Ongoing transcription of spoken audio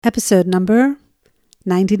episode number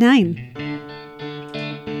 99.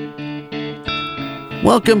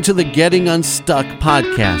 Welcome to the Getting Unstuck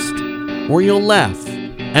podcast, where you'll laugh,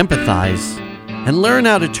 empathize, and learn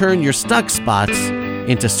how to turn your stuck spots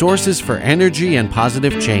into sources for energy and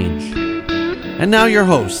positive change. And now your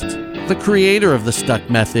host, the creator of the Stuck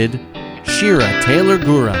Method, Shira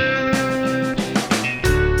Taylor-Gura.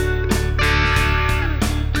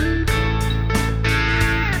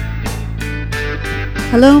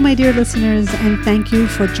 Hello, my dear listeners, and thank you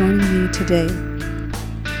for joining me today.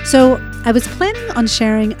 So, I was planning on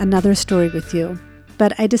sharing another story with you,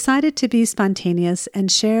 but I decided to be spontaneous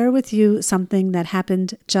and share with you something that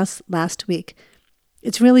happened just last week.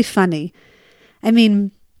 It's really funny. I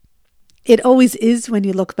mean, it always is when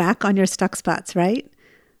you look back on your stuck spots, right?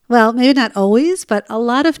 Well, maybe not always, but a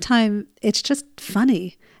lot of time it's just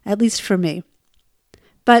funny, at least for me.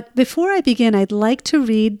 But before I begin, I'd like to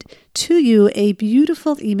read to you a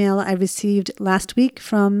beautiful email I received last week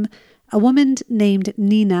from a woman named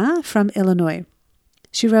Nina from Illinois.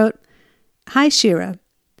 She wrote, "Hi Shira,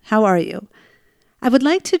 how are you? I would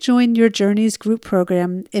like to join your Journeys group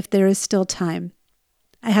program if there is still time.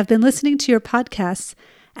 I have been listening to your podcasts,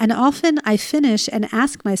 and often I finish and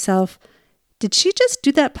ask myself, did she just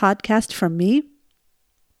do that podcast for me?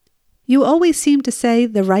 You always seem to say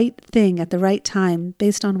the right thing at the right time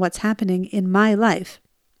based on what's happening in my life."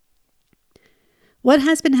 What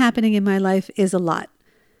has been happening in my life is a lot.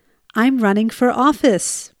 I'm running for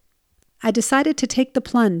office. I decided to take the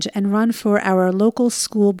plunge and run for our local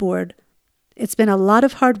school board. It's been a lot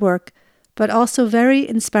of hard work, but also very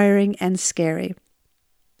inspiring and scary.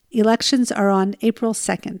 Elections are on April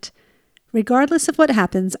 2nd. Regardless of what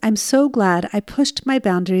happens, I'm so glad I pushed my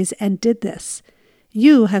boundaries and did this.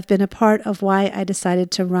 You have been a part of why I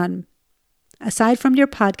decided to run. Aside from your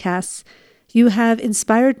podcasts, you have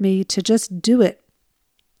inspired me to just do it.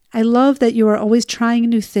 I love that you are always trying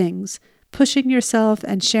new things, pushing yourself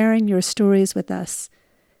and sharing your stories with us.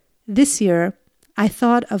 This year, I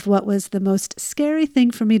thought of what was the most scary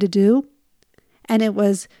thing for me to do, and it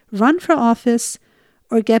was run for office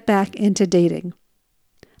or get back into dating.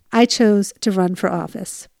 I chose to run for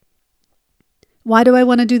office. Why do I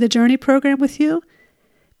want to do the Journey program with you?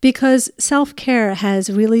 Because self-care has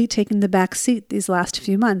really taken the back seat these last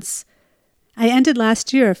few months. I ended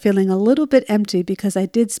last year feeling a little bit empty because I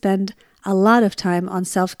did spend a lot of time on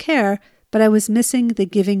self-care, but I was missing the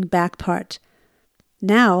giving back part.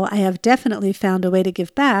 Now I have definitely found a way to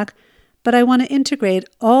give back, but I want to integrate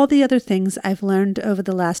all the other things I've learned over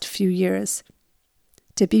the last few years.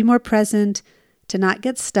 To be more present, to not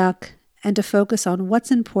get stuck, and to focus on what's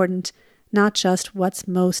important, not just what's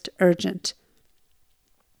most urgent.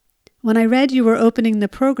 When I read you were opening the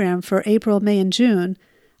program for April, May, and June,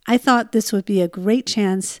 I thought this would be a great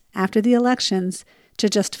chance after the elections to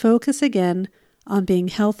just focus again on being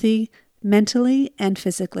healthy mentally and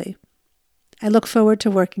physically. I look forward to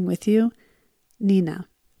working with you, Nina.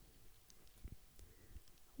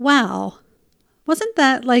 Wow, wasn't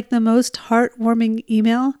that like the most heartwarming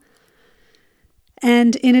email?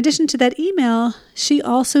 And in addition to that email, she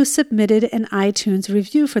also submitted an iTunes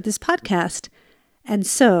review for this podcast. And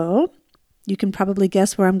so, you can probably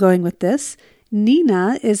guess where I'm going with this.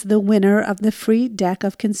 Nina is the winner of the free deck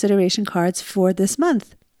of consideration cards for this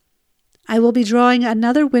month. I will be drawing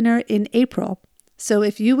another winner in April. So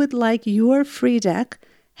if you would like your free deck,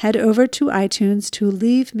 head over to iTunes to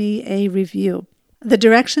leave me a review. The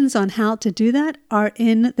directions on how to do that are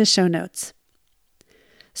in the show notes.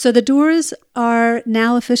 So the doors are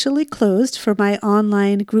now officially closed for my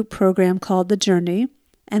online group program called The Journey,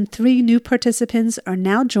 and 3 new participants are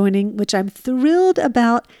now joining, which I'm thrilled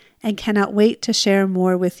about and cannot wait to share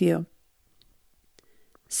more with you.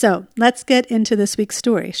 So let's get into this week's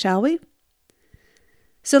story, shall we?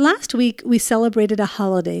 So last week we celebrated a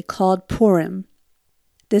holiday called Purim.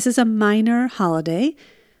 This is a minor holiday,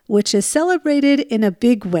 which is celebrated in a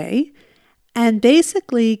big way and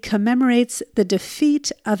basically commemorates the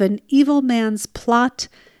defeat of an evil man's plot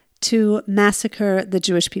to massacre the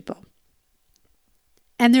Jewish people.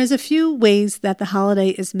 And there's a few ways that the holiday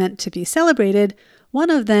is meant to be celebrated.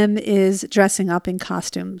 One of them is dressing up in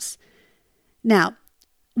costumes. Now,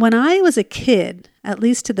 when I was a kid, at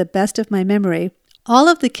least to the best of my memory, all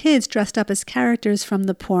of the kids dressed up as characters from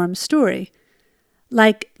the Purim story.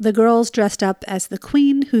 Like the girls dressed up as the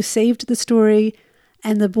queen who saved the story,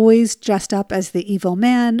 and the boys dressed up as the evil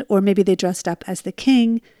man, or maybe they dressed up as the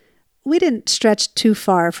king. We didn't stretch too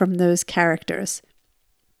far from those characters.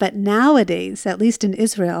 But nowadays, at least in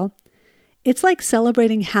Israel, it's like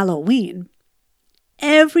celebrating Halloween.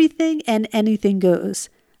 Everything and anything goes.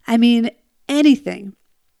 I mean, anything.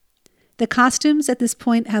 The costumes at this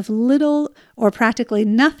point have little or practically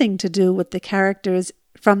nothing to do with the characters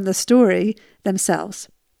from the story themselves.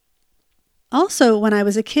 Also, when I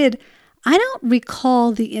was a kid, I don't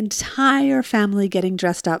recall the entire family getting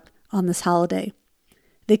dressed up on this holiday.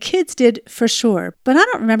 The kids did for sure, but I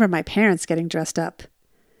don't remember my parents getting dressed up.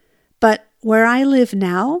 But where I live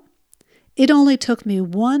now, it only took me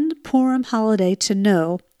one Purim holiday to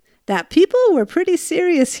know that people were pretty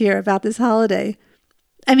serious here about this holiday.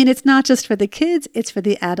 I mean, it's not just for the kids, it's for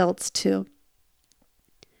the adults too.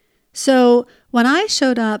 So when I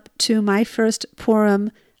showed up to my first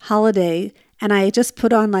Purim holiday and I just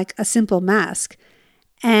put on like a simple mask,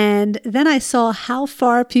 and then I saw how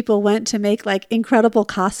far people went to make like incredible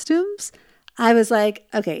costumes, I was like,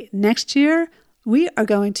 okay, next year we are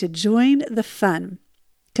going to join the fun.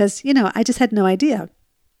 Because, I just had no idea.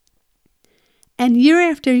 And year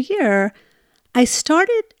after year, I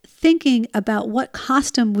started thinking about what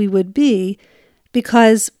costume we would be,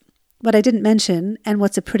 because what I didn't mention, and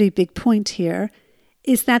what's a pretty big point here,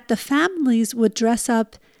 is that the families would dress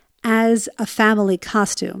up as a family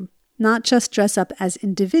costume, not just dress up as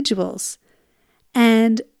individuals.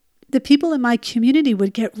 And the people in my community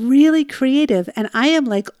would get really creative, and I am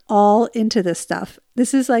like all into this stuff.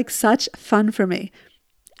 This is like such fun for me.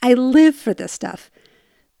 I live for this stuff.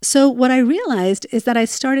 So what I realized is that I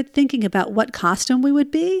started thinking about what costume we would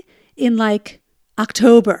be in like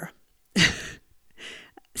October.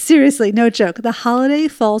 Seriously, no joke. The holiday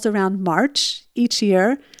falls around March each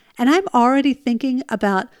year, and I'm already thinking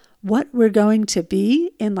about what we're going to be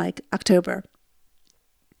in like October.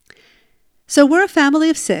 So we're a family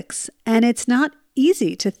of 6, and it's not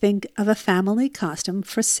easy to think of a family costume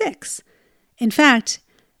for 6. In fact,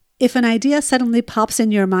 if an idea suddenly pops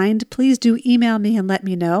in your mind, please do email me and let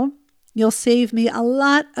me know. You'll save me a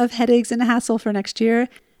lot of headaches and hassle for next year.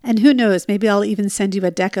 And who knows, maybe I'll even send you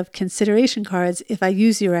a deck of consideration cards if I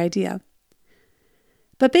use your idea.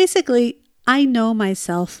 But basically, I know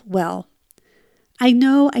myself well. I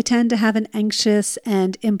know I tend to have an anxious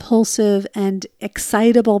and impulsive and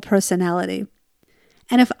excitable personality.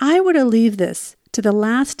 And if I were to leave this to the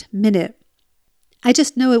last minute, I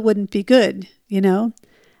just know it wouldn't be good,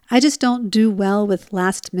 I just don't do well with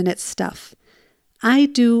last-minute stuff. I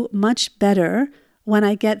do much better when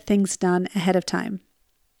I get things done ahead of time.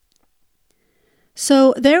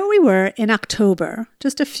 So there we were in October,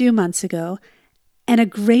 just a few months ago, and a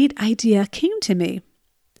great idea came to me.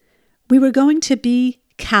 We were going to be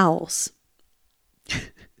cows.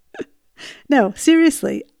 No,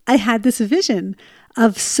 seriously, I had this vision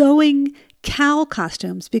of sewing cow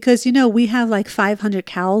costumes because, we have like 500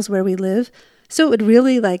 cows where we live. So it would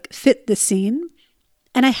really like fit the scene.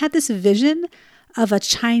 And I had this vision of a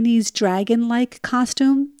Chinese dragon-like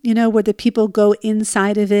costume, where the people go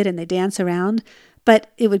inside of it and they dance around, but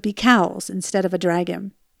it would be cows instead of a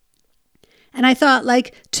dragon. And I thought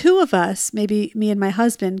like 2 of us, maybe me and my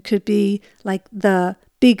husband, could be like the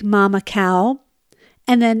big mama cow.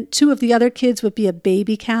 And then 2 of the other kids would be a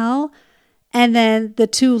baby cow. And then the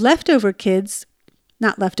 2 leftover kids,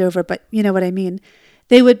 not leftover, but you know what I mean,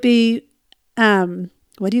 they would be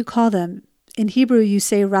what do you call them? In Hebrew, you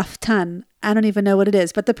say raftan. I don't even know what it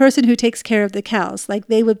is, but the person who takes care of the cows, like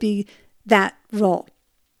they would be that role.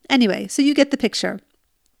 Anyway, so you get the picture.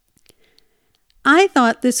 I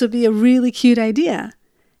thought this would be a really cute idea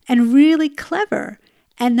and really clever,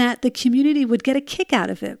 and that the community would get a kick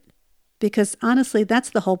out of it. Because honestly,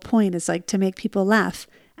 that's the whole point, is like to make people laugh.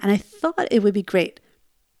 And I thought it would be great.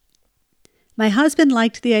 My husband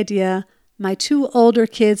liked the idea. My 2 older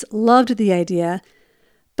kids loved the idea,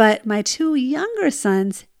 but my 2 younger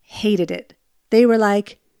sons hated it. They were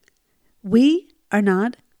like, we are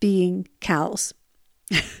not being cows.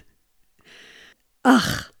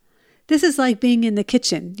 Ugh, this is like being in the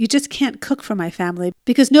kitchen. You just can't cook for my family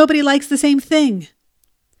because nobody likes the same thing.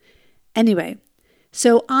 Anyway,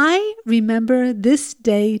 so I remember this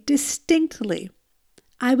day distinctly.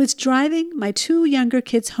 I was driving my 2 younger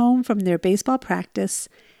kids home from their baseball practice,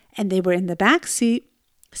 and they were in the back seat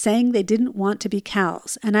saying they didn't want to be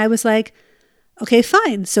cows. And I was like, okay,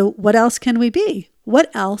 fine. So what else can we be?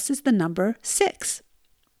 What else is the number 6?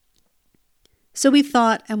 So we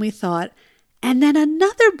thought, and then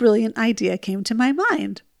another brilliant idea came to my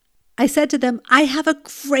mind. I said to them, I have a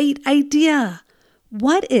great idea.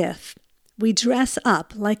 What if we dress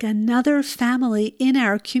up like another family in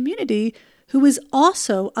our community who is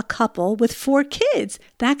also a couple with 4 kids?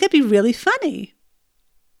 That could be really funny.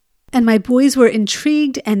 And my boys were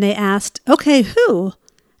intrigued and they asked, okay, who?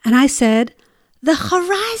 And I said, the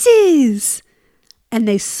Harazis. And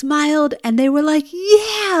they smiled and they were like,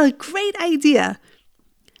 yeah, great idea.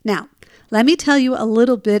 Now, let me tell you a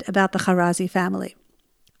little bit about the Kharazi family.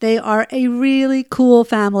 They are a really cool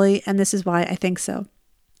family, and this is why I think so.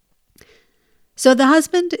 So the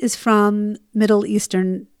husband is from Middle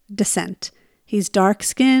Eastern descent. He's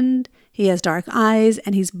dark-skinned, he has dark eyes,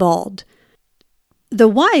 and he's bald. The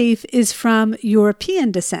wife is from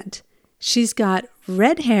European descent. She's got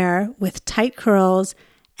red hair with tight curls,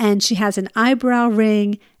 and she has an eyebrow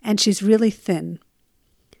ring, and she's really thin.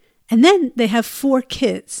 And then they have 4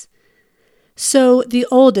 kids. So the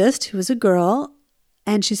oldest, who is a girl,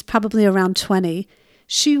 and she's probably around 20,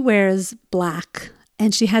 she wears black,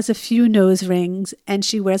 and she has a few nose rings, and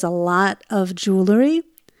she wears a lot of jewelry,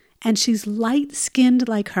 and she's light-skinned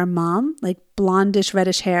like her mom, like blondish,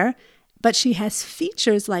 reddish hair, but she has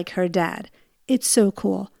features like her dad. It's so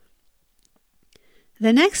cool.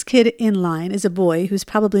 The next kid in line is a boy who's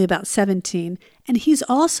probably about 17, and he's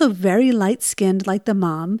also very light-skinned like the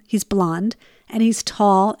mom. He's blonde, and he's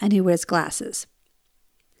tall, and he wears glasses.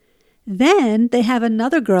 Then they have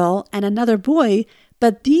another girl and another boy,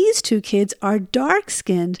 but these 2 kids are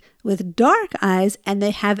dark-skinned with dark eyes, and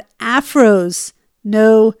they have afros.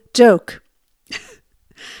 No joke.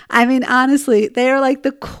 I mean, honestly, they are like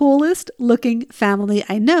the coolest looking family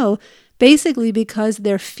I know, basically because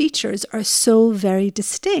their features are so very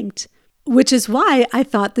distinct, which is why I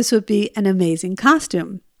thought this would be an amazing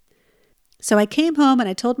costume. So I came home and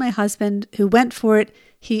I told my husband, who went for it.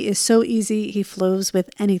 He is so easy, he flows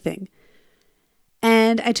with anything.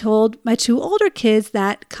 And I told my 2 older kids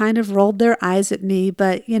that kind of rolled their eyes at me,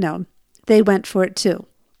 but, they went for it too.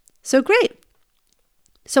 So great.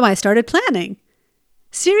 So I started planning.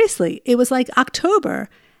 Seriously, it was like October,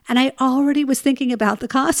 and I already was thinking about the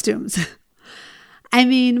costumes. I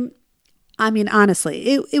mean, honestly,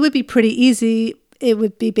 it would be pretty easy. It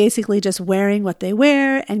would be basically just wearing what they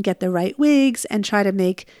wear and get the right wigs and try to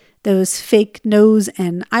make those fake nose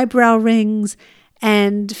and eyebrow rings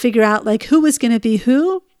and figure out like who was going to be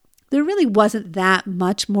who. There really wasn't that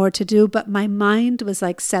much more to do, but my mind was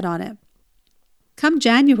like set on it. Come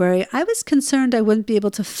January, I was concerned I wouldn't be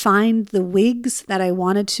able to find the wigs that I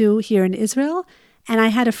wanted to here in Israel, and I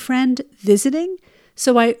had a friend visiting,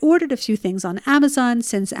 so I ordered a few things on Amazon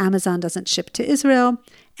since Amazon doesn't ship to Israel,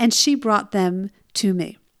 and she brought them to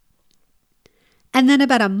me. And then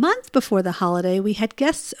about a month before the holiday, we had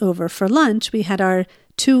guests over for lunch. We had our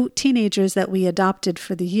 2 teenagers that we adopted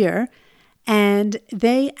for the year, and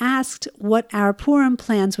they asked what our Purim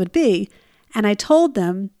plans would be. And I told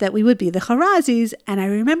them that we would be the Kharazis, and I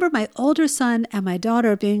remember my older son and my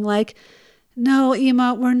daughter being like, "No,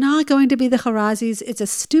 Ima, we're not going to be the Kharazis. It's a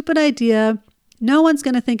stupid idea. No one's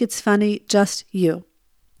going to think it's funny, just you."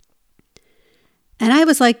 And I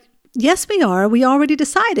was like, "Yes, we are. We already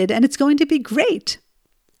decided, and it's going to be great."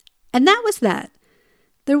 And that was that.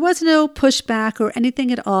 There was no pushback or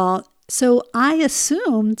anything at all, so I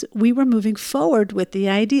assumed we were moving forward with the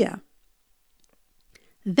idea.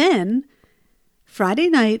 Then, Friday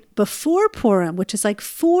night before Purim, which is like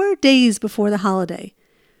 4 days before the holiday,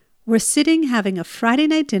 we're sitting having a Friday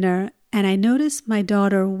night dinner, and I notice my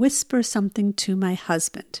daughter whisper something to my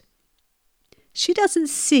husband. She doesn't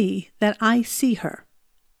see that I see her.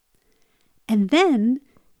 And then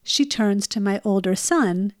she turns to my older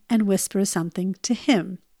son and whispers something to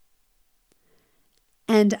him.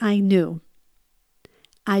 And I knew.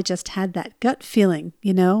 I just had that gut feeling,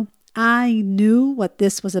 I knew what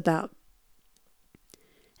this was about.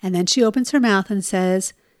 And then she opens her mouth and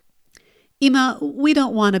says, "Ima, we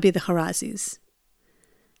don't want to be the Kharazis."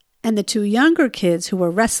 And the 2 younger kids who were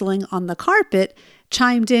wrestling on the carpet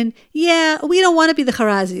chimed in, "Yeah, we don't want to be the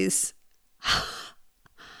Kharazis."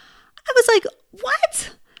 I was like,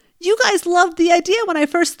 "What? You guys loved the idea when I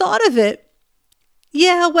first thought of it."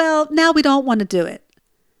 "Yeah, well, now we don't want to do it."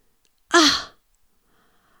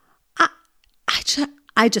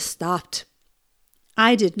 I just stopped.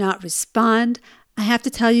 I did not respond. I have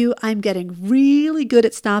to tell you, I'm getting really good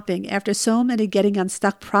at stopping after so many getting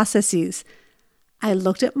unstuck processes. I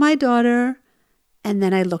looked at my daughter, and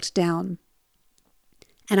then I looked down.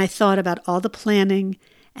 And I thought about all the planning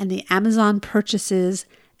and the Amazon purchases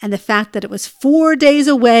and the fact that it was 4 days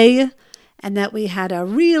away and that we had a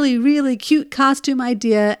really, really cute costume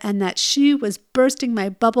idea and that she was bursting my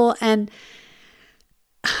bubble. And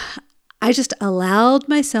I just allowed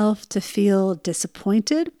myself to feel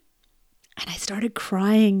disappointed. And I started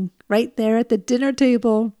crying right there at the dinner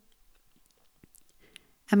table.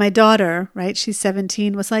 And my daughter, right, she's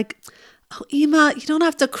 17, was like, "Oh, Ima, you don't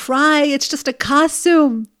have to cry. It's just a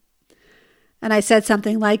costume." And I said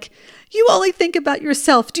something like, "You only think about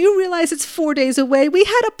yourself. Do you realize it's 4 days away? We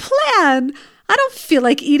had a plan. I don't feel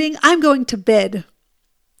like eating. I'm going to bed."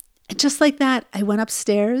 And just like that, I went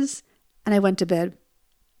upstairs and I went to bed.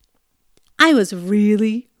 I was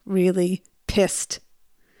really, really pissed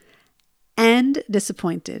and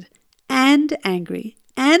disappointed and angry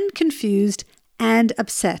and confused and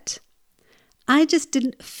upset. I just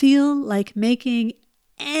didn't feel like making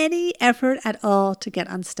any effort at all to get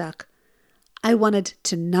unstuck. I wanted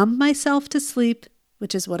to numb myself to sleep,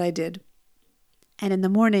 which is what I did. And in the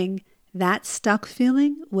morning, that stuck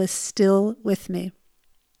feeling was still with me.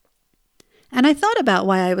 And I thought about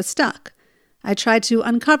why I was stuck. I tried to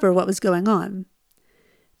uncover what was going on.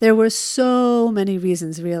 There were so many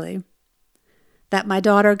reasons, really. That my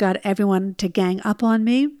daughter got everyone to gang up on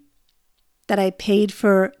me, that I paid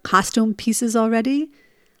for costume pieces already,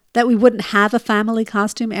 that we wouldn't have a family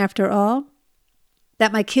costume after all,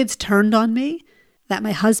 that my kids turned on me, that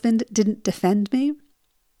my husband didn't defend me,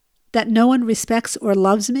 that no one respects or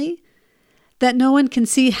loves me, that no one can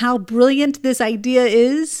see how brilliant this idea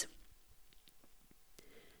is.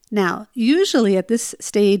 Now, usually at this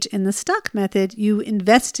stage in the stuck method, you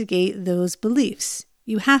investigate those beliefs.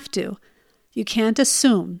 You have to. You can't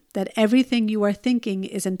assume that everything you are thinking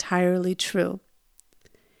is entirely true.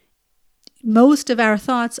 Most of our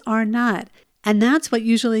thoughts are not, and that's what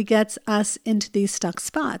usually gets us into these stuck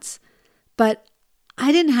spots. But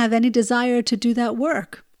I didn't have any desire to do that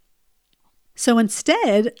work. So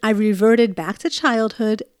instead, I reverted back to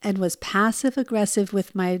childhood and was passive-aggressive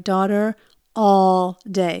with my daughter all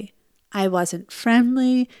day. I wasn't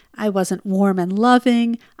friendly. I wasn't warm and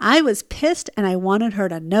loving. I was pissed and I wanted her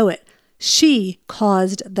to know it. She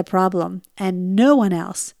caused the problem and no one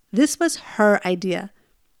else. This was her idea.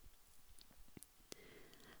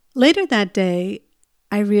 Later that day,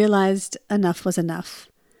 I realized enough was enough.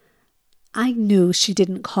 I knew she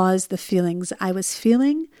didn't cause the feelings I was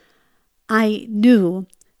feeling. I knew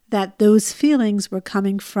that those feelings were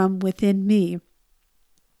coming from within me.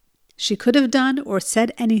 She could have done or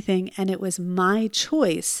said anything, and it was my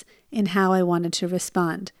choice in how I wanted to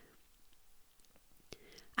respond.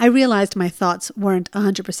 I realized my thoughts weren't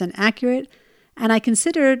 100% accurate, and I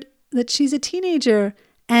considered that she's a teenager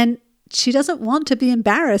and she doesn't want to be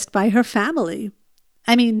embarrassed by her family.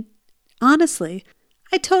 I mean, honestly,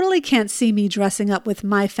 I totally can't see me dressing up with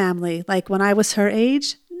my family like when I was her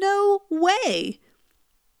age. No way.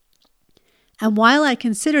 And while I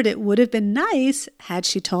considered it would have been nice had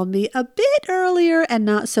she told me a bit earlier and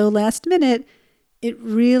not so last minute, it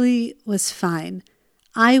really was fine.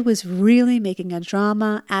 I was really making a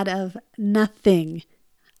drama out of nothing.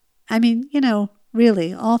 I mean,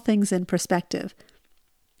 really, all things in perspective.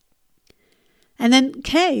 And then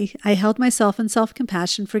K, I held myself in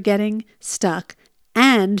self-compassion for getting stuck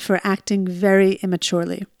and for acting very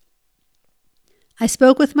immaturely. I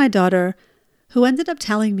spoke with my daughter, who ended up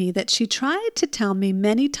telling me that she tried to tell me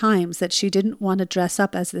many times that she didn't want to dress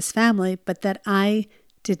up as this family, but that I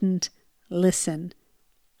didn't listen.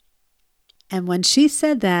 And when she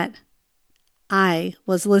said that, I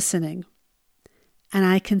was listening, and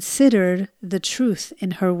I considered the truth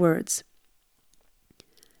in her words.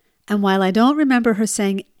 And while I don't remember her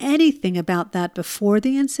saying anything about that before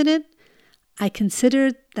the incident, I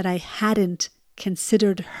considered that I hadn't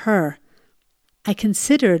considered her. I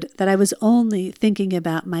considered that I was only thinking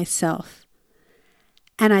about myself.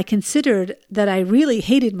 And I considered that I really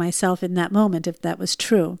hated myself in that moment if that was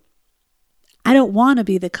true. I don't want to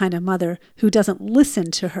be the kind of mother who doesn't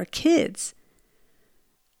listen to her kids.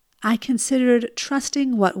 I considered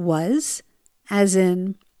trusting what was, as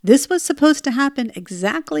in, this was supposed to happen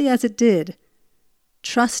exactly as it did.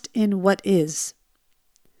 Trust in what is.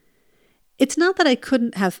 It's not that I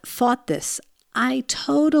couldn't have fought this. I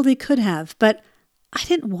totally could have, but I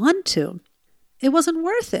didn't want to. It wasn't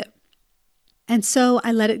worth it. And so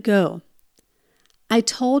I let it go. I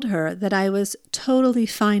told her that I was totally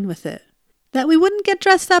fine with it, that we wouldn't get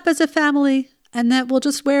dressed up as a family, and that we'll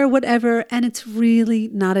just wear whatever, and it's really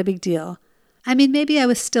not a big deal. I mean, maybe I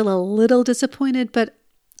was still a little disappointed, but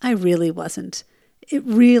I really wasn't. It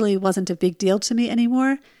really wasn't a big deal to me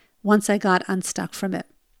anymore once I got unstuck from it.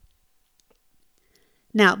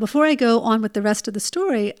 Now, before I go on with the rest of the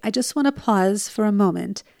story, I just want to pause for a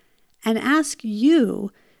moment and ask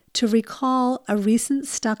you to recall a recent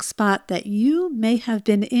stuck spot that you may have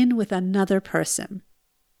been in with another person.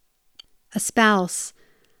 A spouse,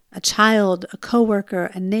 a child, a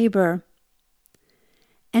coworker, a neighbor.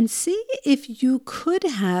 And see if you could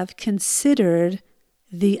have considered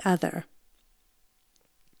the other.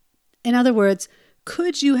 In other words,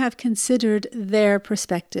 could you have considered their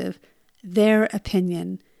perspective, their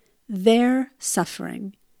opinion, their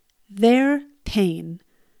suffering, their pain,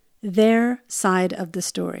 their side of the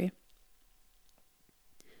story?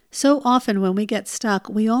 So often when we get stuck,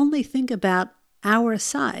 we only think about our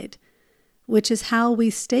side. which is how we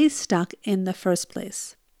stay stuck in the first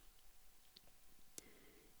place.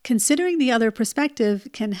 Considering the other perspective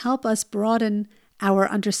can help us broaden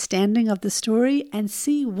our understanding of the story and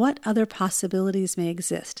see what other possibilities may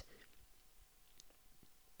exist.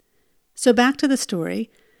 So back to the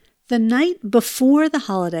story. The night before the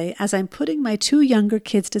holiday, as I'm putting my 2 younger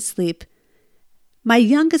kids to sleep, my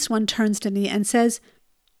youngest one turns to me and says,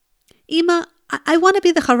 "Ima, I want to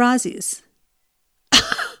be the Kharazis."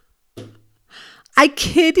 I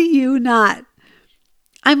kid you not.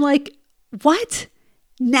 I'm like, what?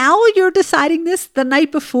 Now you're deciding this the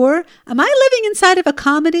night before? Am I living inside of a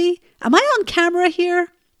comedy? Am I on camera here?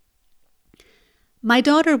 My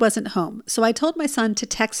daughter wasn't home, so I told my son to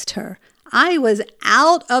text her. I was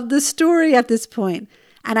out of the story at this point.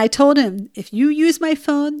 And I told him, if you use my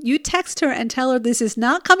phone, you text her and tell her this is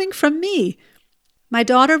not coming from me. My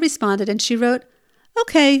daughter responded and she wrote,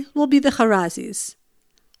 "Okay, we'll be the Kharazis."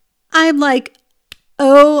 I'm like,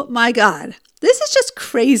 oh my God, this is just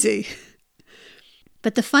crazy.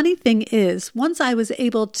 But the funny thing is, once I was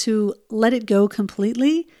able to let it go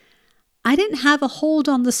completely, I didn't have a hold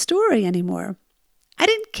on the story anymore. I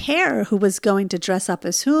didn't care who was going to dress up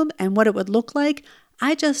as whom and what it would look like.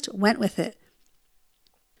 I just went with it.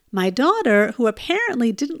 My daughter, who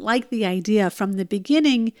apparently didn't like the idea from the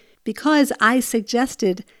beginning because I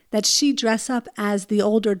suggested that she dress up as the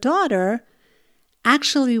older daughter,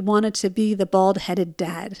 actually wanted to be the bald-headed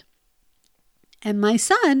dad. And my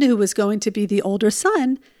son, who was going to be the older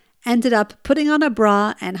son, ended up putting on a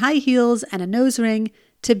bra and high heels and a nose ring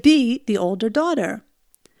to be the older daughter.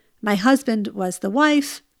 My husband was the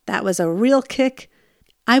wife. That was a real kick.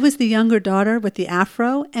 I was the younger daughter with the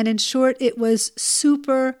afro, and in short, it was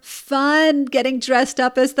super fun getting dressed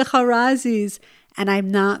up as the Kharazis. And I'm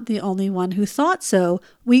not the only one who thought so.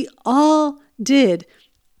 We all did.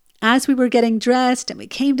 As we were getting dressed and we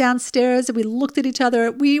came downstairs and we looked at each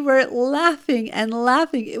other, we were laughing and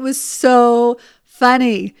laughing. It was so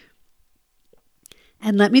funny.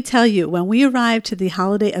 And let me tell you, when we arrived to the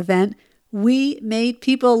holiday event, we made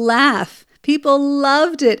people laugh. People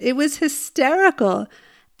loved it. It was hysterical.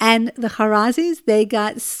 And the Kharazis, they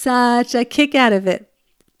got such a kick out of it.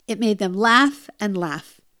 It made them laugh and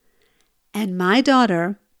laugh. And my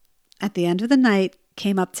daughter, at the end of the night,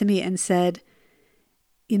 came up to me and said,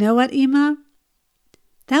 "You know what, Ima?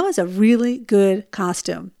 That was a really good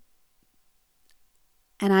costume."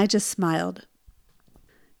 And I just smiled.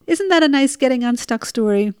 Isn't that a nice Getting Unstuck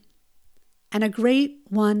story? And a great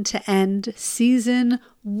one to end season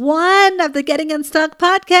 1 of the Getting Unstuck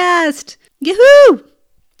podcast. Yoo-hoo!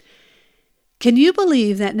 Can you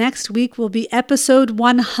believe that next week will be episode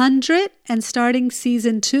 100 and starting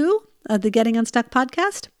season 2 of the Getting Unstuck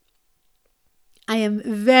podcast? I am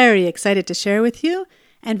very excited to share with you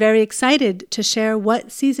and very excited to share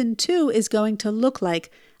what season 2 is going to look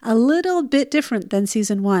like, a little bit different than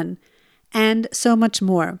season 1, and so much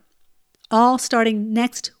more. All starting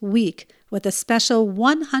next week with a special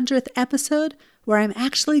 100th episode where I'm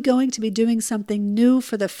actually going to be doing something new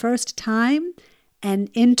for the first time, an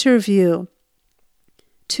interview.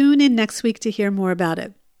 Tune in next week to hear more about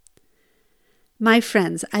it. My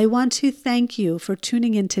friends, I want to thank you for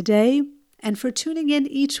tuning in today and for tuning in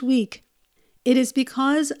each week. It is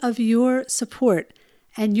because of your support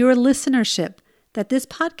and your listenership that this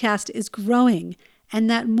podcast is growing and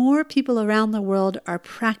that more people around the world are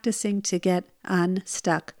practicing to get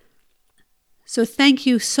unstuck. So thank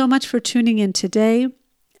you so much for tuning in today.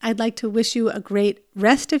 I'd like to wish you a great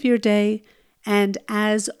rest of your day. And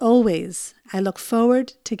as always, I look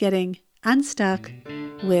forward to getting unstuck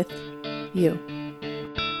with you.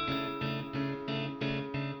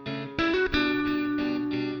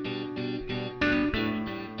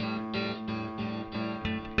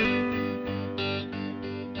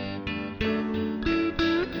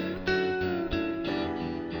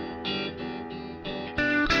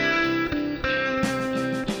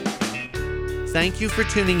 Thank you for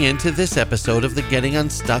tuning in to this episode of the Getting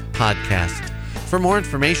Unstuck podcast. For more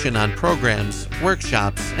information on programs,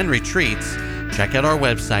 workshops, and retreats, check out our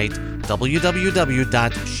website,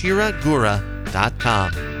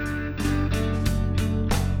 www.shiragura.com.